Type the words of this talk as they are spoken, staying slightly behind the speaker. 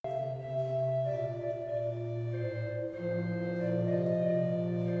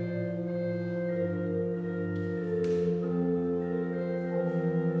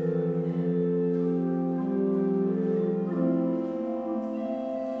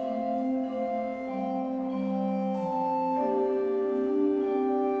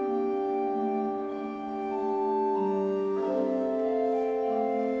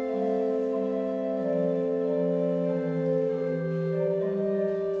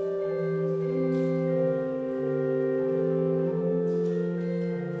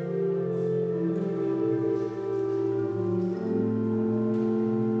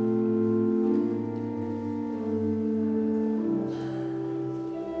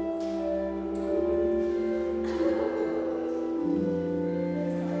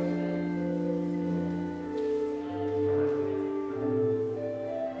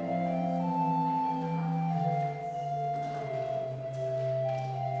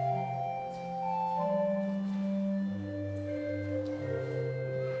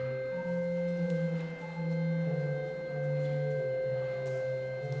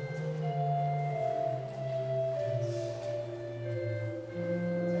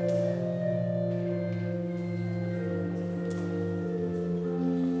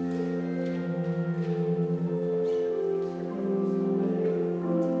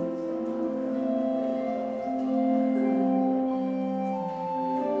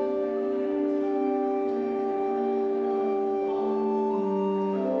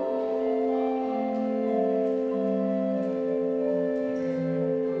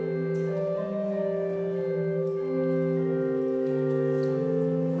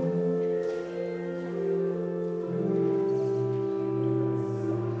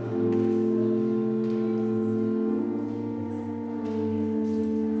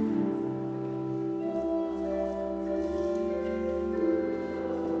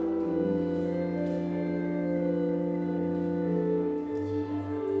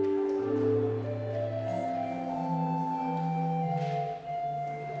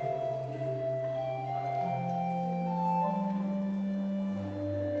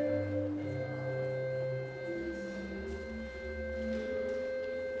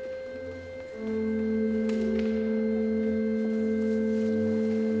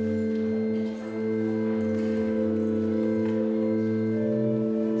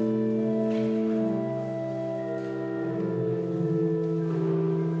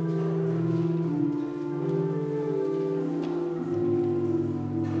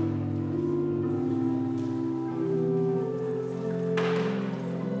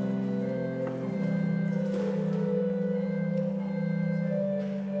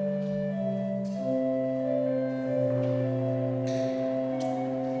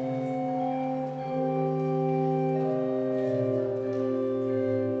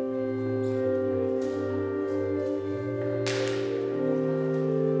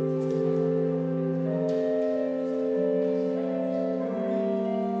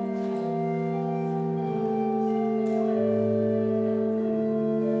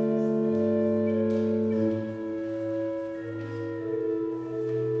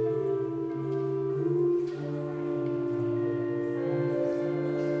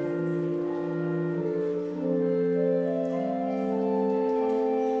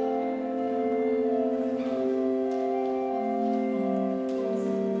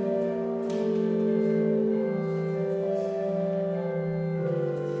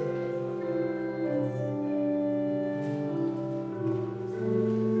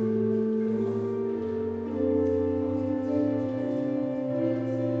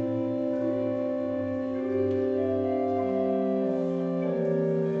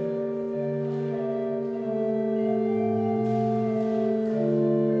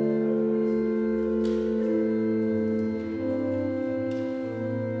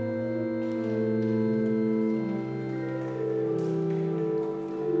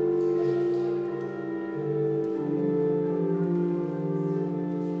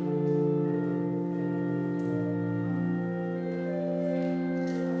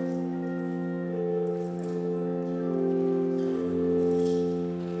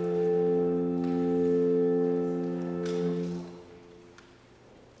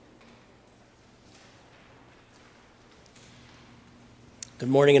Good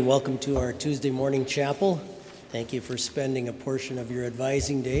morning and welcome to our Tuesday morning chapel. Thank you for spending a portion of your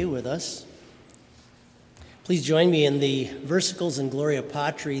advising day with us. Please join me in the Versicles and Gloria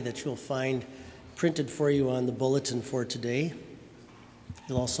Patri that you'll find printed for you on the bulletin for today.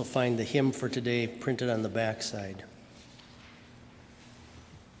 You'll also find the hymn for today printed on the backside.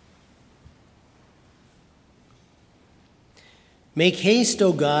 Make haste,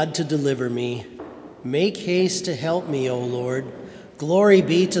 O God, to deliver me. Make haste to help me, O Lord. Glory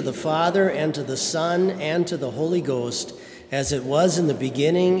be to the Father, and to the Son, and to the Holy Ghost, as it was in the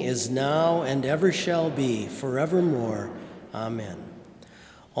beginning, is now, and ever shall be, forevermore. Amen.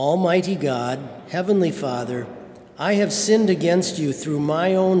 Almighty God, Heavenly Father, I have sinned against you through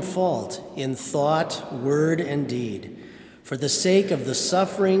my own fault in thought, word, and deed. For the sake of the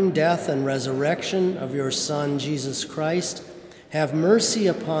suffering, death, and resurrection of your Son, Jesus Christ, have mercy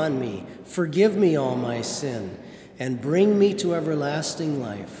upon me, forgive me all my sin, and bring me to everlasting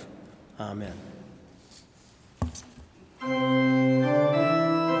life. Amen.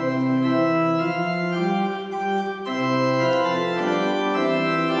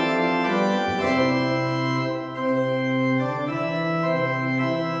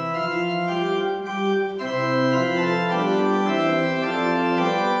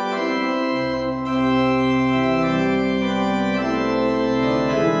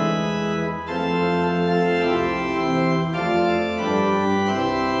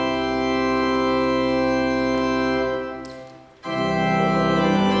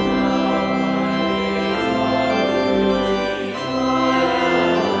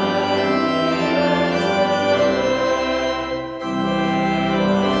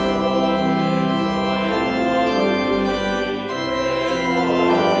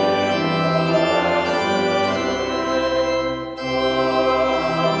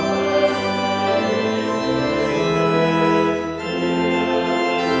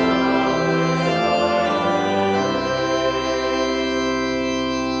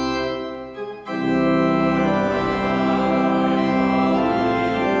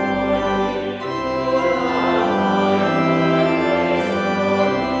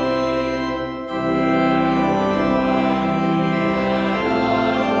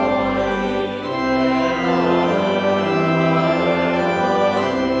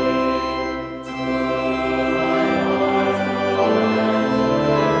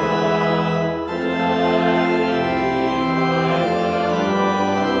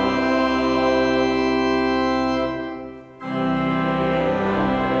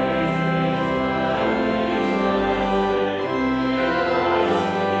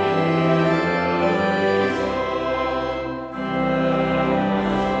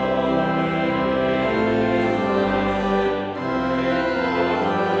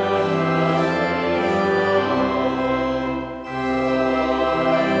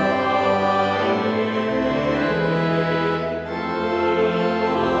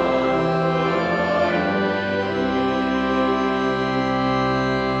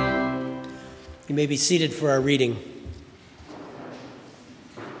 You may be seated for our reading.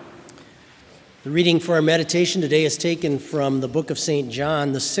 The reading for our meditation today is taken from the book of St.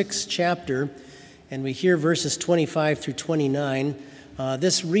 John, the 6th chapter, and we hear verses 25 through 29.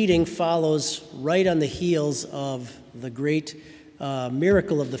 This reading follows right on the heels of the great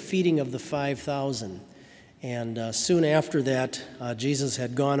miracle of the feeding of the 5,000. And soon after that, Jesus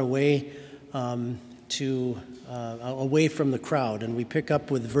had gone away away from the crowd, and we pick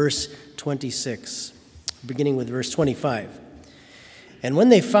up with verse 26, beginning with verse 25. And when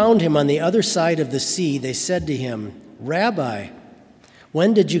they found him on the other side of the sea, they said to him, "Rabbi,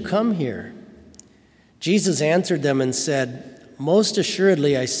 when did you come here?" Jesus answered them and said, "Most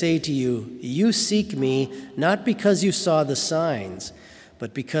assuredly I say to you, you seek me not because you saw the signs,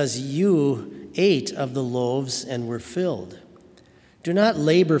 but because you ate of the loaves and were filled. Do not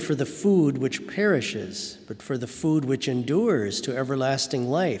labor for the food which perishes, but for the food which endures to everlasting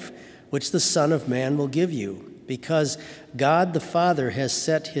life, which the Son of Man will give you, because God the Father has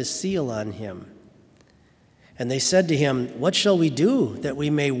set his seal on him." And they said to him, "What shall we do that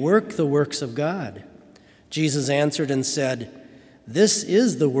we may work the works of God?" Jesus answered and said, "This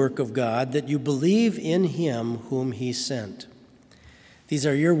is the work of God, that you believe in him whom he sent." These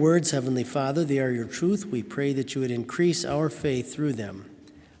are your words, Heavenly Father. They are your truth. We pray that you would increase our faith through them.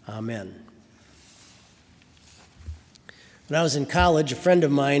 Amen. When I was in college, a friend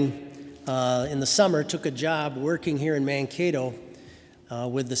of mine in the summer took a job working here in Mankato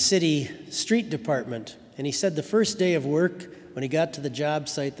with the city street department. And he said the first day of work, when he got to the job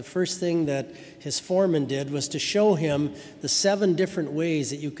site, the first thing that his foreman did was to show him the 7 different ways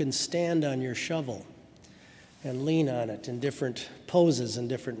that you can stand on your shovel. and lean on it in different poses and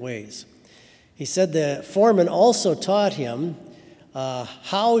different ways. He said the foreman also taught him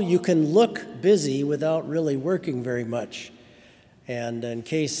how you can look busy without really working very much. And in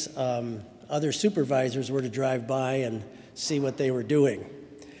case other supervisors were to drive by and see what they were doing.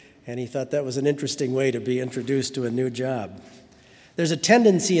 And he thought that was an interesting way to be introduced to a new job. There's a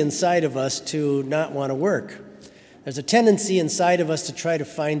tendency inside of us to not want to work. There's a tendency inside of us to try to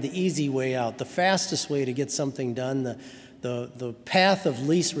find the easy way out, the fastest way to get something done, the path of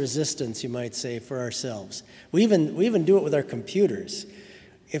least resistance, you might say, for ourselves. We even do it with our computers.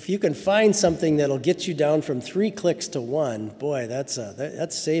 If you can find something that'll get you down from 3 clicks to 1, boy, that's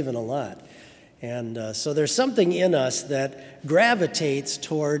saving a lot. And so there's something in us that gravitates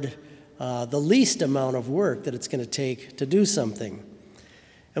toward the least amount of work that it's going to take to do something.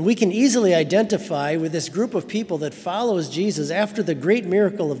 And we can easily identify with this group of people that follows Jesus after the great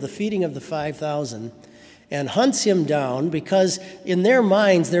miracle of the feeding of the 5,000 and hunts him down because in their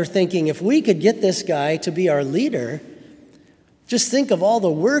minds they're thinking, if we could get this guy to be our leader, just think of all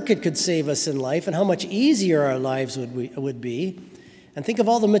the work it could save us in life and how much easier our lives would be. And think of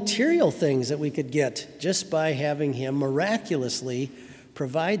all the material things that we could get just by having him miraculously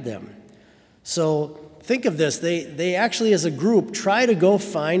provide them. So think of this. They actually, as a group, try to go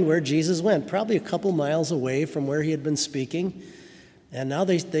find where Jesus went, probably a couple miles away from where he had been speaking. And now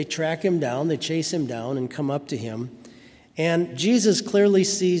they track him down, they chase him down and come up to him. And Jesus clearly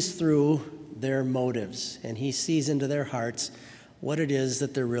sees through their motives, and he sees into their hearts what it is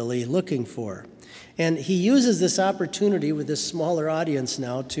that they're really looking for. And he uses this opportunity with this smaller audience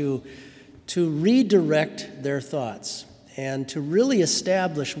now to redirect their thoughts and to really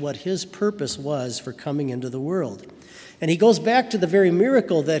establish what his purpose was for coming into the world. And he goes back to the very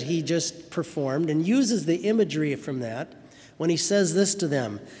miracle that he just performed and uses the imagery from that when he says this to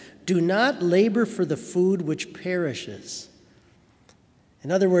them, "Do not labor for the food which perishes."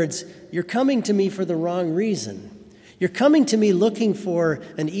 In other words, you're coming to me for the wrong reason. You're coming to me looking for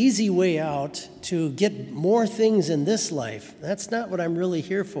an easy way out to get more things in this life. That's not what I'm really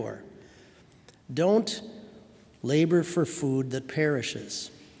here for. Don't labor for food that perishes.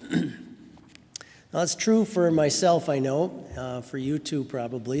 Now, it's true for myself, I know, for you too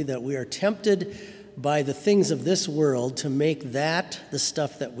probably, that we are tempted by the things of this world to make that the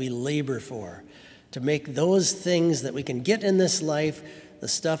stuff that we labor for, to make those things that we can get in this life the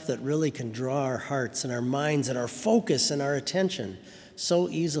stuff that really can draw our hearts and our minds and our focus and our attention so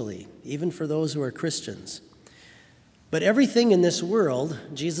easily, even for those who are Christians. But everything in this world,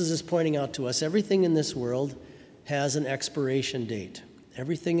 Jesus is pointing out to us, everything in this world has an expiration date.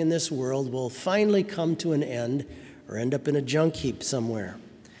 Everything in this world will finally come to an end or end up in a junk heap somewhere.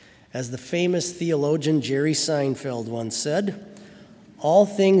 As the famous theologian Jerry Seinfeld once said, all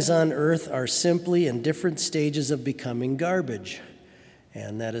things on earth are simply in different stages of becoming garbage.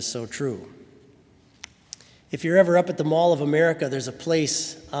 And that is so true. If you're ever up at the Mall of America, there's a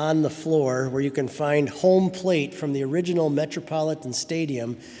place on the floor where you can find home plate from the original Metropolitan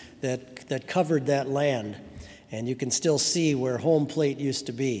Stadium that covered that land. And you can still see where home plate used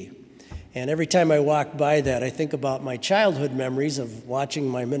to be. And every time I walk by that, I think about my childhood memories of watching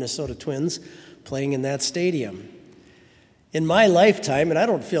my Minnesota Twins playing in that stadium. In my lifetime, and I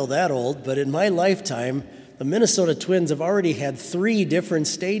don't feel that old, but in my lifetime, the Minnesota Twins have already had 3 different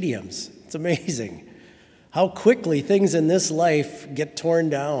stadiums. It's amazing how quickly things in this life get torn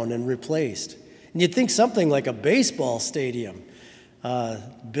down and replaced. And you'd think something like a baseball stadium,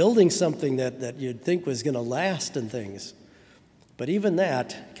 building something that you'd think was going to last and things. But even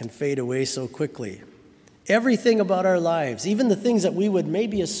that can fade away so quickly. Everything about our lives, even the things that we would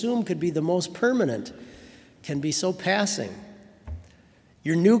maybe assume could be the most permanent, can be so passing.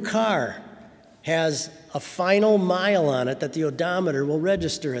 Your new car has a final mile on it that the odometer will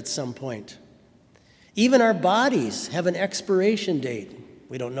register at some point. Even our bodies have an expiration date.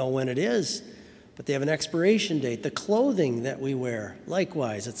 We don't know when it is, but they have an expiration date. The clothing that we wear,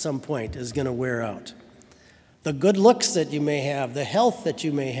 likewise, at some point is going to wear out. The good looks that you may have, the health that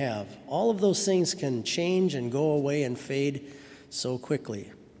you may have, all of those things can change and go away and fade so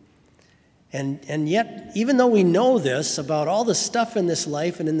quickly. And yet, even though we know this about all the stuff in this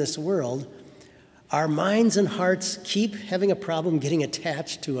life and in this world, our minds and hearts keep having a problem getting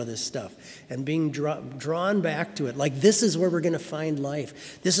attached to other stuff and being drawn back to it. Like, this is where we're going to find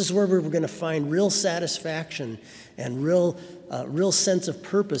life. This is where we're going to find real satisfaction and real sense of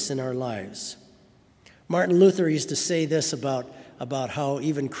purpose in our lives. Martin Luther used to say this about how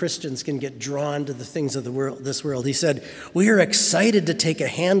even Christians can get drawn to the things of this world. He said, "We are excited to take a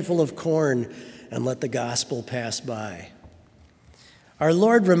handful of corn and let the gospel pass by." Our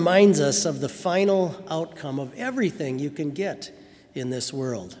Lord reminds us of the final outcome of everything you can get in this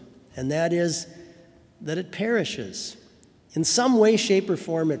world, and that is that it perishes. In some way, shape, or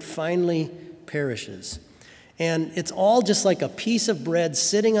form, it finally perishes. And it's all just like a piece of bread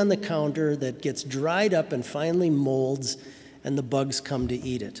sitting on the counter that gets dried up and finally molds, and the bugs come to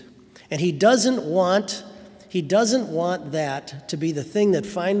eat it. And he doesn't want that to be the thing that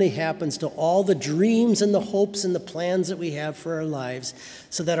finally happens to all the dreams and the hopes and the plans that we have for our lives,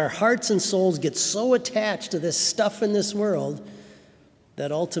 so that our hearts and souls get so attached to this stuff in this world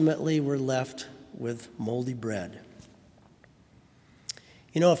that ultimately we're left with moldy bread.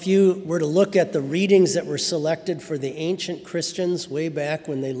 You know, if you were to look at the readings that were selected for the ancient Christians way back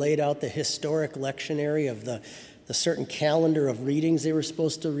when they laid out the historic lectionary of the certain calendar of readings they were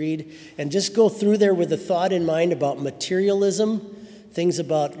supposed to read, and just go through there with a thought in mind about materialism, things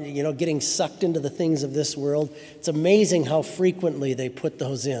about, getting sucked into the things of this world, it's amazing how frequently they put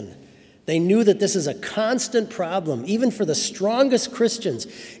those in. They knew that this is a constant problem, even for the strongest Christians,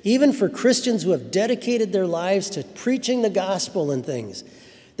 even for Christians who have dedicated their lives to preaching the gospel and things.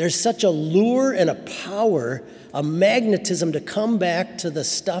 There's such a lure and a power, a magnetism to come back to the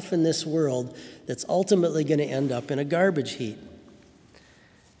stuff in this world that's ultimately going to end up in a garbage heap.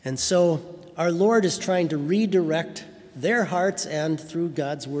 And so our Lord is trying to redirect their hearts, and through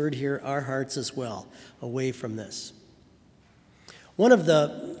God's word here, our hearts as well, away from this. One of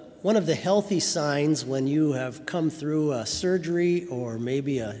the healthy signs when you have come through a surgery or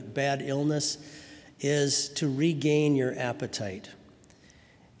maybe a bad illness is to regain your appetite.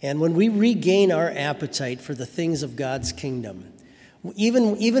 And when we regain our appetite for the things of God's kingdom,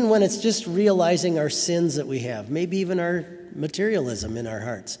 even when it's just realizing our sins that we have, maybe even our materialism in our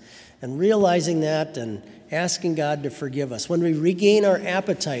hearts, and realizing that and asking God to forgive us, when we regain our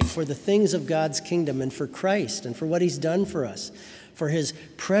appetite for the things of God's kingdom and for Christ and for what he's done for us, for his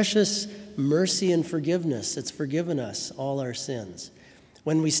precious mercy and forgiveness that's forgiven us all our sins.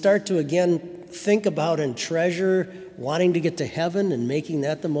 When we start to again think about and treasure wanting to get to heaven and making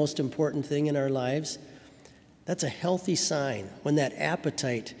that the most important thing in our lives, that's a healthy sign when that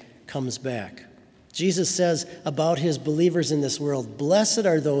appetite comes back. Jesus says about his believers in this world, "Blessed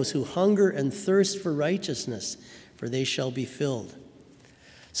are those who hunger and thirst for righteousness, for they shall be filled."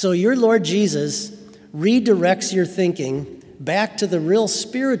 So your Lord Jesus redirects your thinking back to the real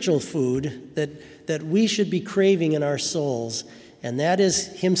spiritual food that we should be craving in our souls, and that is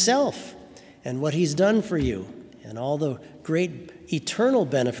himself and what he's done for you and all the great eternal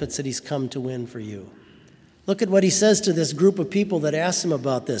benefits that he's come to win for you. Look at what he says to this group of people that asked him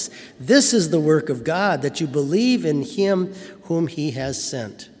about this. "This is the work of God, that you believe in him whom he has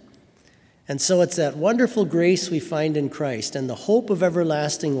sent." And so it's that wonderful grace we find in Christ and the hope of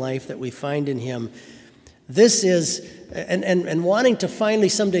everlasting life that we find in him. This is, and wanting to finally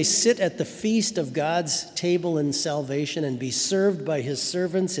someday sit at the feast of God's table in salvation and be served by his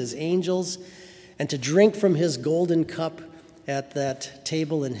servants, his angels, and to drink from his golden cup at that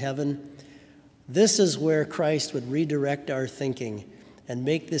table in heaven. This is where Christ would redirect our thinking and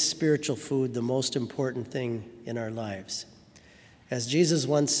make this spiritual food the most important thing in our lives. As Jesus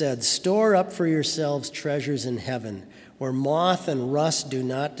once said, "Store up for yourselves treasures in heaven, where moth and rust do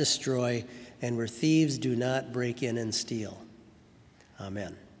not destroy, and where thieves do not break in and steal."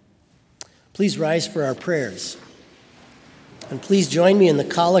 Amen. Please rise for our prayers. And please join me in the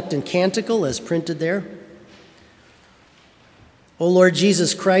Collect and Canticle as printed there. O Lord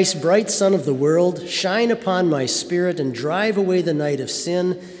Jesus Christ, bright Son of the world, shine upon my spirit and drive away the night of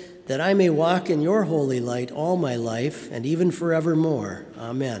sin, that I may walk in your holy light all my life and even forevermore.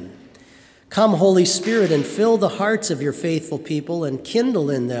 Amen. Come, Holy Spirit, and fill the hearts of your faithful people and kindle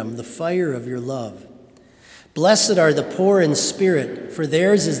in them the fire of your love. Blessed are the poor in spirit, for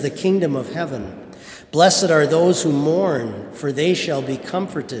theirs is the kingdom of heaven. Blessed are those who mourn, for they shall be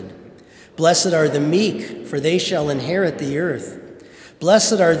comforted. Blessed are the meek, for they shall inherit the earth.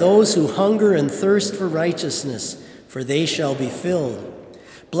 Blessed are those who hunger and thirst for righteousness, for they shall be filled.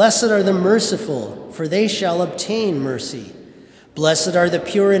 Blessed are the merciful, for they shall obtain mercy. Blessed are the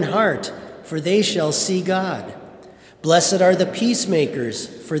pure in heart, for they shall see God. Blessed are the peacemakers,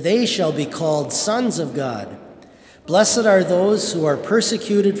 for they shall be called sons of God. Blessed are those who are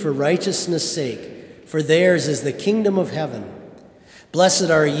persecuted for righteousness' sake, for theirs is the kingdom of heaven. Blessed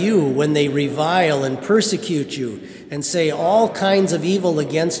are you when they revile and persecute you and say all kinds of evil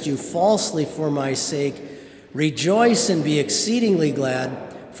against you falsely for my sake. Rejoice and be exceedingly glad,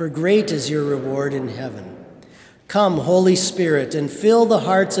 for great is your reward in heaven. Come, Holy Spirit, and fill the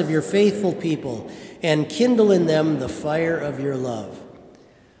hearts of your faithful people and kindle in them the fire of your love.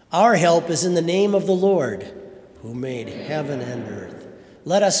 Our help is in the name of the Lord, who made heaven and earth.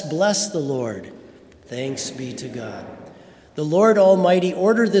 Let us bless the Lord. Thanks be to God. The Lord Almighty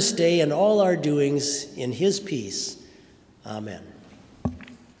order this day and all our doings in his peace. Amen.